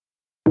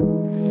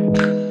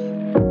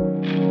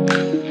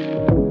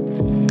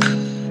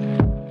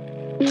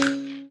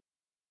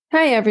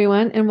Hi,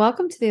 everyone, and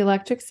welcome to the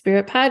Electric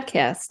Spirit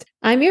Podcast.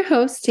 I'm your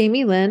host,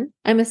 Jamie Lynn.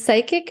 I'm a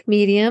psychic,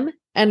 medium,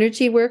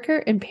 energy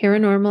worker, and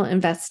paranormal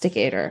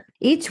investigator.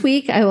 Each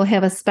week, I will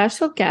have a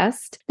special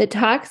guest that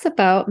talks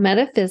about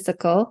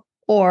metaphysical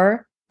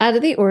or out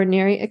of the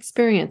ordinary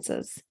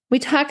experiences. We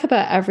talk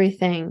about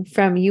everything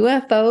from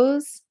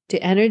UFOs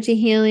to energy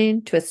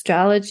healing to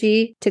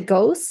astrology to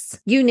ghosts,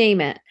 you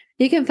name it.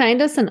 You can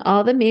find us on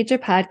all the major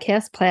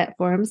podcast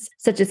platforms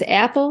such as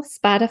Apple,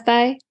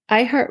 Spotify,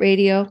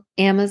 iHeartRadio,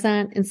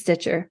 Amazon, and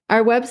Stitcher.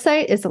 Our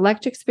website is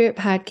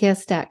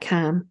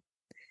electricspiritpodcast.com.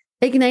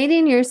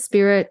 Igniting your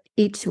spirit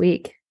each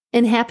week.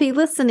 And happy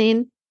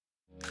listening.